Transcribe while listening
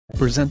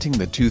Presenting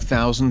the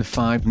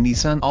 2005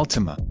 Nissan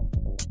Altima.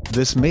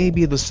 This may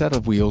be the set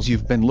of wheels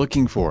you've been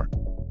looking for.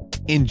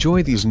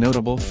 Enjoy these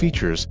notable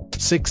features: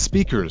 6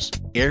 speakers,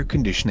 air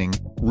conditioning,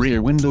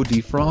 rear window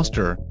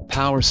defroster,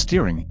 power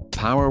steering,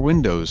 power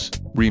windows,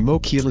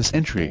 remote keyless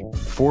entry,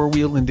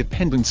 4-wheel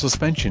independent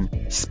suspension,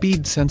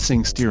 speed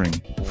sensing steering,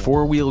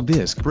 4-wheel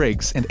disc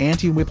brakes and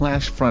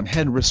anti-whiplash front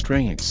head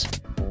restraints.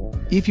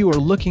 If you are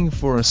looking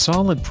for a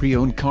solid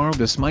pre-owned car,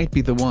 this might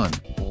be the one.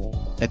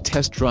 A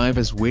test drive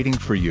is waiting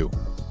for you.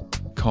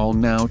 Call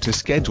now to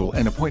schedule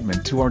an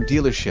appointment to our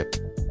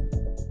dealership.